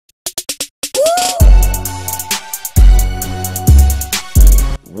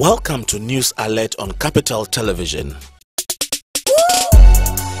Welcome to News Alert on Capital Television.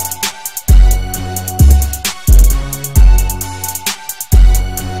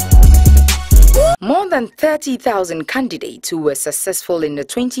 More than 30,000 candidates who were successful in the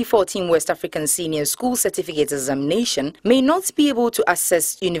 2014 West African Senior School Certificate Examination may not be able to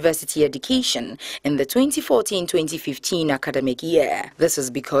access university education in the 2014-2015 academic year. This is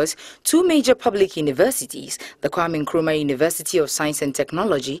because two major public universities, the Kwame Nkrumah University of Science and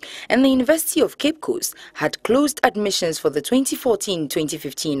Technology and the University of Cape Coast, had closed admissions for the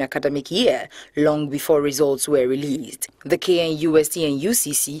 2014-2015 academic year long before results were released. The KNUST and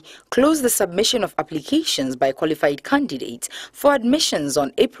UCC closed the submission of applications by qualified candidates for admissions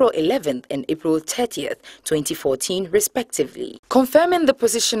on April 11th and April 30th, 2014, respectively. Confirming the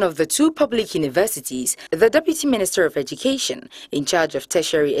position of the two public universities, the Deputy Minister of Education in charge of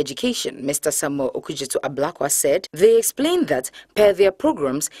tertiary education, Mr. Samuel Okudzeto-Ablakwa, said they explained that, per their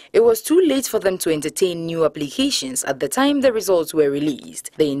programs, it was too late for them to entertain new applications at the time the results were released.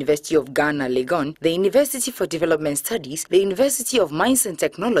 The University of Ghana, Legon, the University for Development Studies, the University of Mines and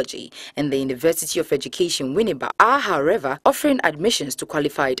Technology, and the University of Education Winneba are, however, offering admissions to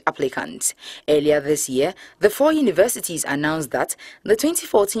qualified applicants. Earlier this year, the four universities announced that the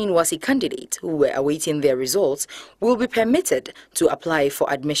 2014 WASSCE candidates who were awaiting their results will be permitted to apply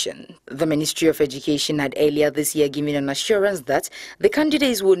for admission. The Ministry of Education had earlier this year given an assurance that the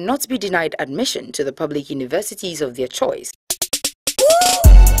candidates would not be denied admission to the public universities of their choice.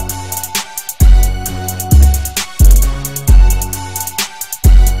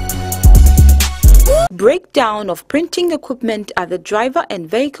 Breakdown of printing equipment at the Driver and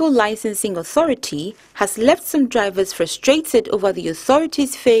Vehicle Licensing Authority has left some drivers frustrated over the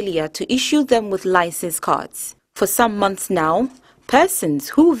authority's failure to issue them with license cards. For some months now, persons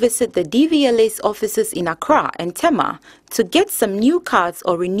who visit the DVLA's offices in Accra and Tema to get some new cards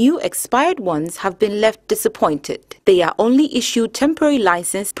or renew expired ones have been left disappointed. They are only issued temporary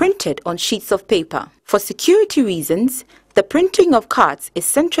license printed on sheets of paper. For security reasons, the printing of cards is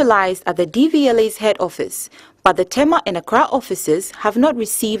centralized at the DVLA's head office, but the Tema and Accra offices have not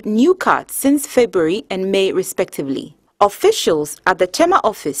received new cards since February and May respectively. Officials at the Tema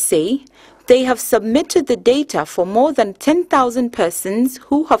office say they have submitted the data for more than 10,000 persons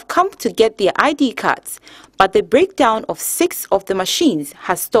who have come to get their ID cards, but the breakdown of 6 of the machines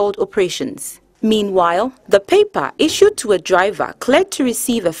has stalled operations. Meanwhile, the paper issued to a driver cleared to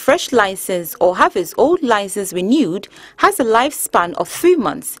receive a fresh license or have his old license renewed has a lifespan of 3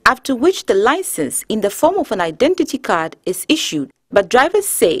 months, after which the license in the form of an identity card is issued. But drivers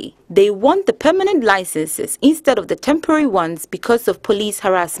say they want the permanent licenses instead of the temporary ones because of police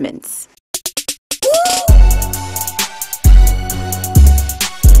harassments.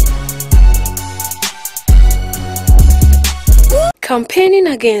 Campaigning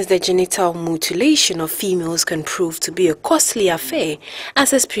against the genital mutilation of females can prove to be a costly affair,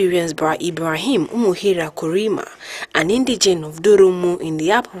 as experienced by Ibrahim Umuhira Kurima, an indigene of Durumu in the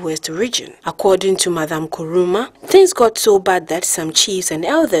Upper West region. According to Madam Kuruma, things got so bad that some chiefs and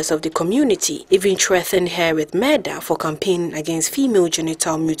elders of the community even threatened her with murder for campaigning against female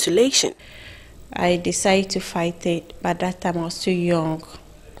genital mutilation. I decided to fight it, but that time I was too young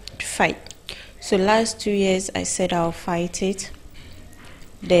to fight. So last 2 years I said I'll fight it.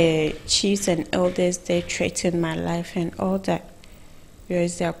 The chiefs and elders, they threatened my life and all that. Where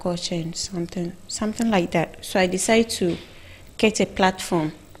is their culture and something like that. So I decided to get a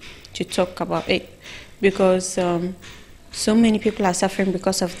platform to talk about it because so many people are suffering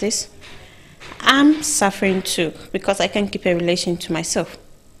because of this. I'm suffering too because I can't keep a relation to myself.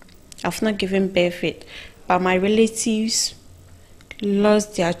 I've not given birth yet, but my relatives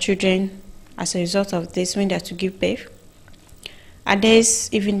lost their children as a result of this when they had to give birth.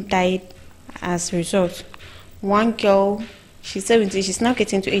 Others even died as a result. One girl, she's 17, she's now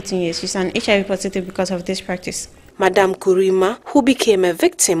getting to 18 years. She's an HIV positive because of this practice. Madam Kurima, who became a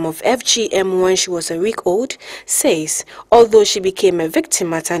victim of FGM when she was a week old, says although she became a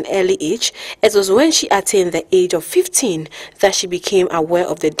victim at an early age, it was when she attained the age of 15 that she became aware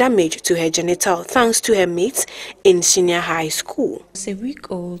of the damage to her genital thanks to her mates in senior high school. I was a week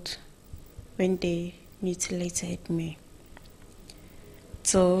old when they mutilated me.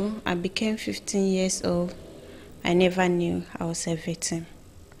 So I became 15 years old. I never knew I was a victim.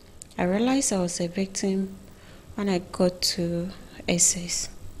 I realized I was a victim when I got to SS.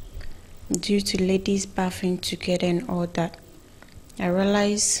 Due to ladies bathing together and all that, I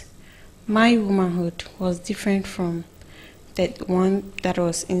realized my womanhood was different from the one that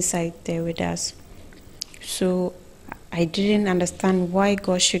was inside there with us. So I didn't understand why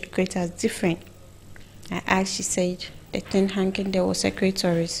God should create us different. I asked, she said, the thing hanging there was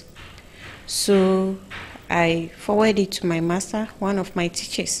secretaries. So I forwarded it to my master, one of my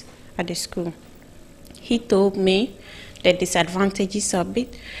teachers at the school. He told me the disadvantages of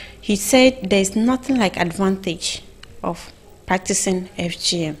it. He said there's nothing like advantage of practicing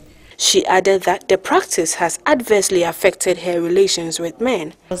FGM. She added that the practice has adversely affected her relations with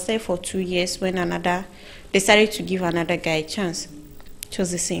men. I was there for 2 years when another decided to give another guy a chance. It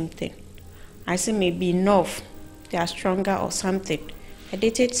was the same thing. I said maybe enough, they are stronger or something. I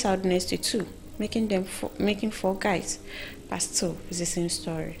dated Southerners too, making 4 guys, but still it's the same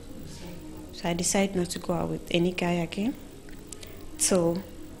story. So I decided not to go out with any guy again. So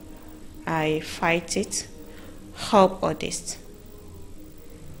I fight it, help others.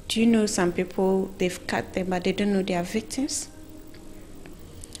 Do you know some people, they've cut them, but they don't know they are victims?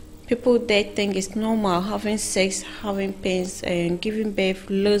 People, they think it's normal having sex, having pains, and giving birth,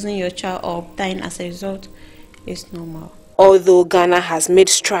 losing your child, or dying as a result. It's normal. Although Ghana has made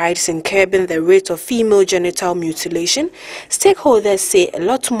strides in curbing the rate of female genital mutilation, stakeholders say a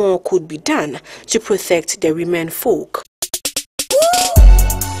lot more could be done to protect the women folk.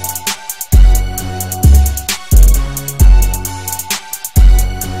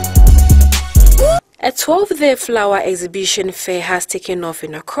 A 12-day flower exhibition fair has taken off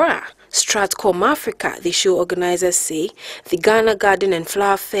in Accra. Stratcom Africa, the show organizers say, the Ghana Garden and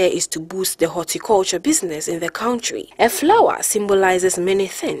Flower Fair is to boost the horticulture business in the country. A flower symbolizes many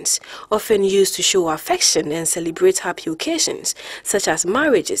things, often used to show affection and celebrate happy occasions, such as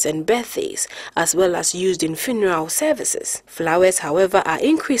marriages and birthdays, as well as used in funeral services. Flowers, however, are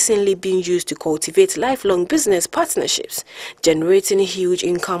increasingly being used to cultivate lifelong business partnerships, generating huge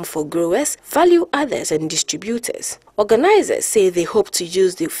income for growers, value adders and distributors. Organizers say they hope to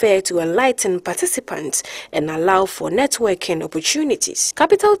use the fair to enlighten participants and allow for networking opportunities.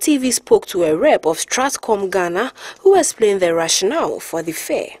 Capital TV spoke to a rep of Stratcom Ghana who explained the rationale for the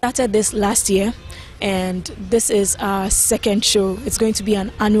fair. Started this last year, and this is our second show. It's going to be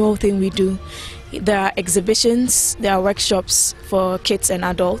an annual thing we do. There are exhibitions, there are workshops for kids and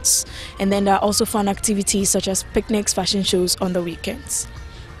adults, and then there are also fun activities such as picnics, fashion shows on the weekends.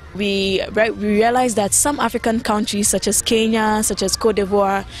 We realize that some African countries such as Kenya, such as Cote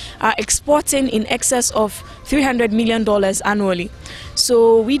d'Ivoire, are exporting in excess of $300 million annually.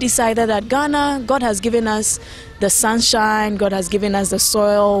 So we decided that Ghana, God has given us the sunshine, God has given us the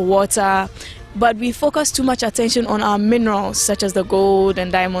soil, water, but we focus too much attention on our minerals such as the gold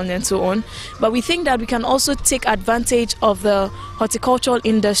and diamond and so on. But we think that we can also take advantage of the horticultural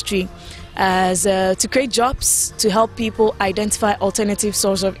industry as to create jobs, to help people identify alternative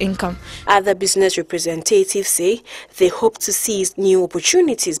sources of income. Other business representatives say they hope to seize new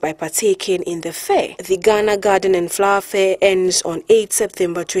opportunities by partaking in the fair. The Ghana Garden and Flower Fair ends on 8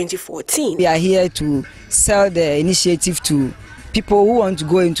 September 2014. We are here to sell the initiative to people who want to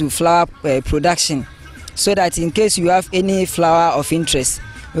go into flower production, so that in case you have any flower of interest,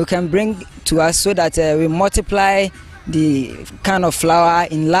 you can bring to us so that we multiply the kind of flower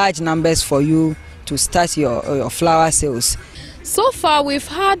in large numbers for you to start your flower sales. So far we've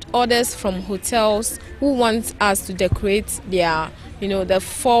had orders from hotels who want us to decorate their, the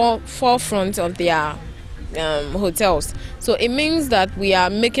forefront of their hotels. So it means that we are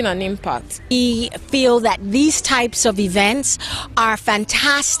making an impact. We feel that these types of events are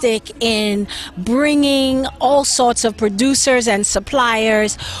fantastic in bringing all sorts of producers and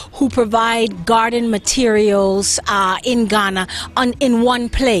suppliers who provide garden materials in Ghana in one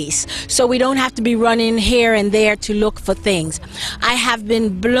place. So we don't have to be running here and there to look for things. I have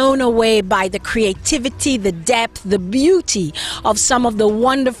been blown away by the creativity, the depth, the beauty of some of the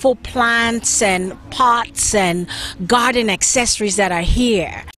wonderful plants and pots and garden accessories that are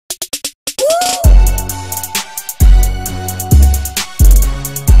here.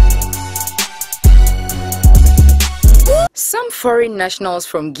 Some foreign nationals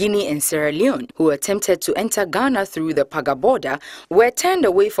from Guinea and Sierra Leone who attempted to enter Ghana through the Paga border were turned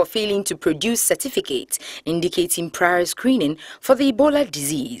away for failing to produce certificates indicating prior screening for the Ebola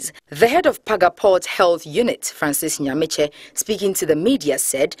disease. The head of Paga Port Health Unit, Francis Nyameche, speaking to the media,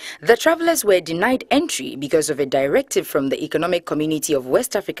 said the travelers were denied entry because of a directive from the Economic Community of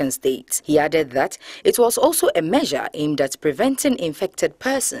West African States. He added that it was also a measure aimed at preventing infected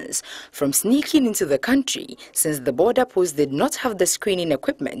persons from sneaking into the country, since the border posed did not have the screening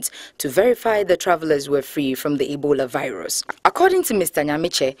equipment to verify the travelers were free from the Ebola virus. According to Mr.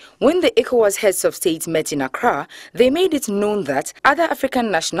 Nyamiche, when the ECOWAS heads of state met in Accra, they made it known that other African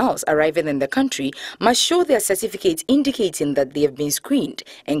nationals arriving in the country must show their certificate indicating that they have been screened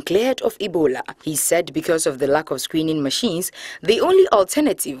and cleared of Ebola. He said because of the lack of screening machines, the only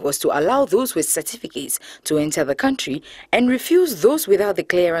alternative was to allow those with certificates to enter the country and refuse those without the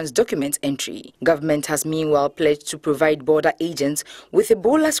clearance document entry. Government has meanwhile pledged to provide border agents with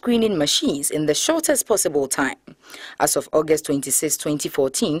Ebola screening machines in the shortest possible time. As of August 26,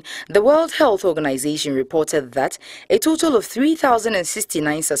 2014, the World Health Organization reported that a total of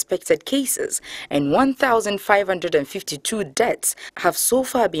 3,069 suspected cases and 1,552 deaths have so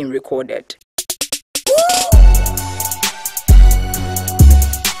far been recorded.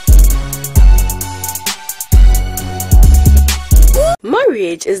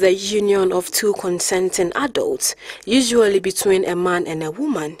 Marriage is the union of two consenting adults, usually between a man and a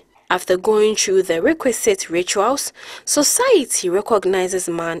woman. After going through the requisite rituals, society recognizes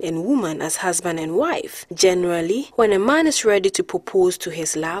man and woman as husband and wife. Generally, when a man is ready to propose to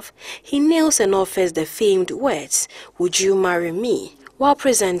his love, he kneels and offers the famed words, "Would you marry me?" while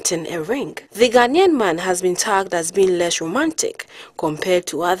presenting a ring. The Ghanaian man has been tagged as being less romantic compared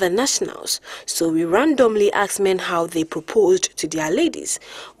to other nationals, so we randomly asked men how they proposed to their ladies,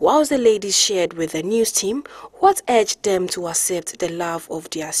 whilst the ladies shared with the news team what urged them to accept the love of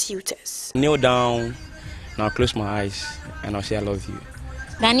their suitors. Kneel down, now close my eyes, and I'll say I love you.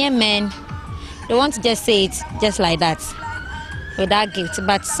 Ghanaian men, they want to just say it just like that, without gift,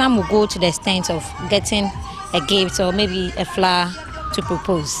 but some will go to the extent of getting a gift or maybe a flower to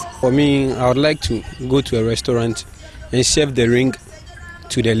propose. For me, I would like to go to a restaurant and serve the ring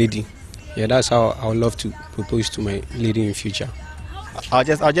to the lady. Yeah, that's how I would love to propose to my lady in future. I'll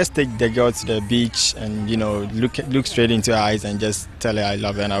just take the girl to the beach and, you know, look straight into her eyes and just tell her I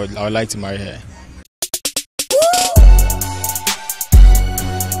love her and I would like to marry her.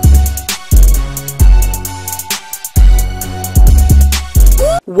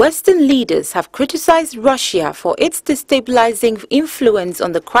 Western leaders have criticized Russia for its destabilizing influence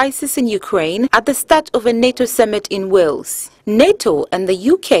on the crisis in Ukraine at the start of a NATO summit in Wales. NATO and the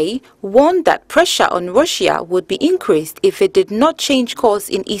UK warned that pressure on Russia would be increased if it did not change course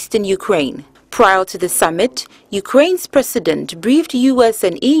in eastern Ukraine. Prior to the summit, Ukraine's president briefed US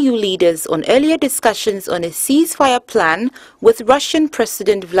and EU leaders on earlier discussions on a ceasefire plan with Russian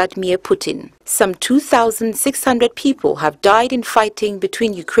President Vladimir Putin. Some 2,600 people have died in fighting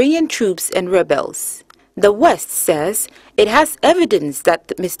between Ukrainian troops and rebels. The West says it has evidence that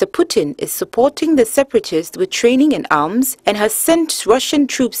Mr. Putin is supporting the separatists with training and arms and has sent Russian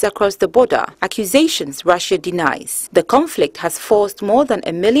troops across the border, accusations Russia denies. The conflict has forced more than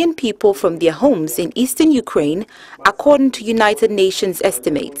 1 million people from their homes in eastern Ukraine, according to United Nations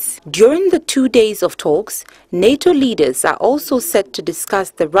estimates. During the 2 days of talks, NATO leaders are also set to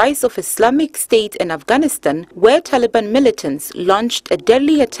discuss the rise of Islamic State in Afghanistan, where Taliban militants launched a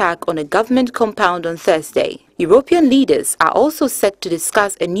deadly attack on a government compound on Thursday. European leaders are also set to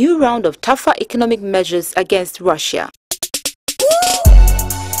discuss a new round of tougher economic measures against Russia.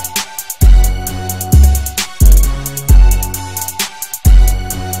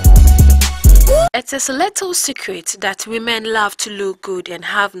 It is a little secret that women love to look good and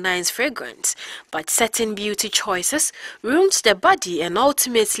have nice fragrance, but certain beauty choices ruins the body and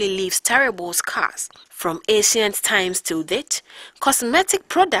ultimately leaves terrible scars. From ancient times till date, cosmetic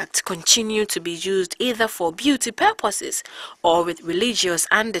products continue to be used either for beauty purposes or with religious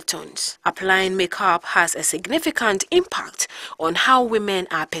undertones. Applying makeup has a significant impact on how women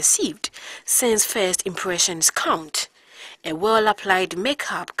are perceived, since first impressions count. A well-applied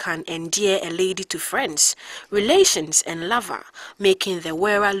makeup can endear a lady to friends, relations, and lover, making the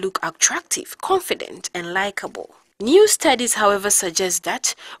wearer look attractive, confident, and likable. New studies, however, suggest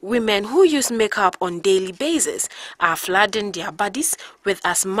that women who use makeup on daily basis are flooding their bodies with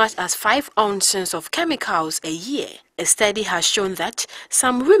as much as 5 ounces of chemicals a year. A study has shown that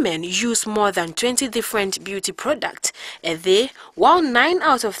some women use more than 20 different beauty products a day, while 9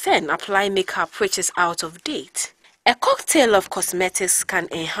 out of 10 apply makeup which is out of date. A cocktail of cosmetics can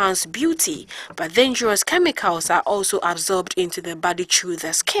enhance beauty, but dangerous chemicals are also absorbed into the body through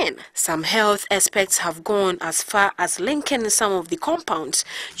the skin. Some health experts have gone as far as linking some of the compounds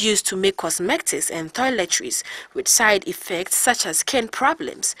used to make cosmetics and toiletries with side effects such as skin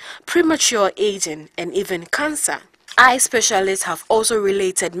problems, premature aging, and even cancer. Eye specialists have also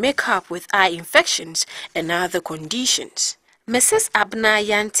related makeup with eye infections and other conditions. Mrs. Abna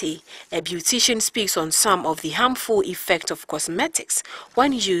Yante, a beautician, speaks on some of the harmful effects of cosmetics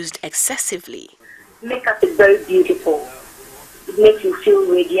when used excessively. Makeup is very beautiful, It makes you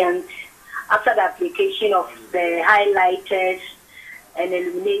feel radiant. After the application of the highlighters and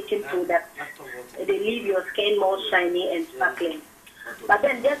illuminating products, they leave your skin more shiny and sparkling. But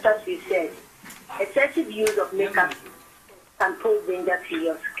then, just as you said, excessive use of makeup can pose danger to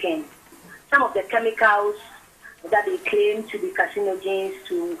your skin. Some of the chemicals that they claim to be carcinogens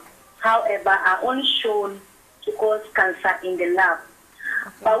to, however, are only shown to cause cancer in the lab.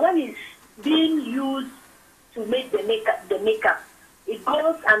 But when it's being used to make the makeup, it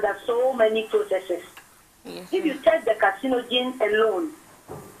goes under so many processes. If you test the carcinogen alone,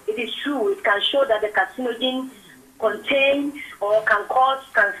 it is true, it can show that the carcinogen contains or can cause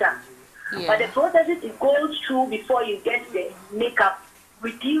cancer. But the processes it goes through before you get the makeup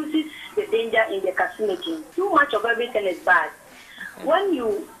reduces the danger in the carcinogen. Too much of everything is bad. When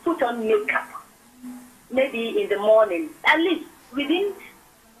you put on makeup, maybe in the morning, at least within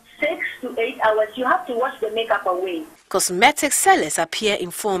 6 to 8 hours, you have to wash the makeup away. Cosmetic sellers appear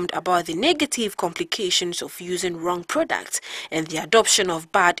informed about the negative complications of using wrong products and the adoption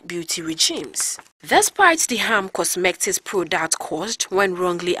of bad beauty regimes. Despite the harm cosmetics product caused when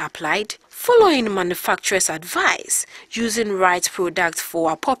wrongly applied, following manufacturers' advice, using right products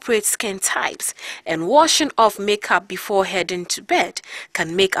for appropriate skin types, and washing off makeup before heading to bed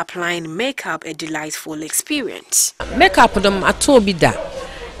can make applying makeup a delightful experience. Makeup them at Tobida,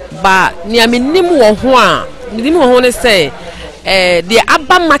 but near minimum say the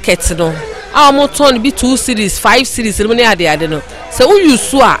Abba market no. Our motor be 2 series, 5 series, I don't know. So you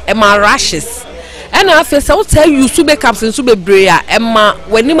saw Emma rashes. And I feel so tell you to make up and to be Emma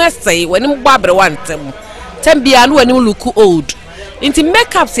when you must say when you Barbara want them. Tembian when you look old. Into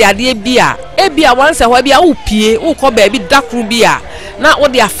makeups ya dear beer, a beer once a while be a pie, who call baby dark rubia, not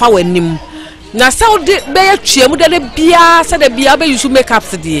what they are found him. Now so did bear cheer with the beer, said the beer you should make up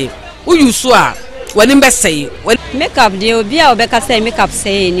today. Who you saw when you best say when makeup deal be our Becca say makeup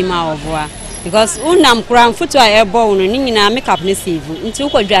say any more. Because unam crown foot airborne nina makeup nisive into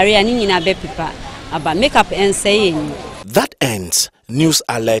Kodari and nina bepipa about makeup and saying. That ends News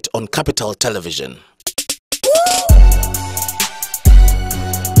Alert on Capital Television.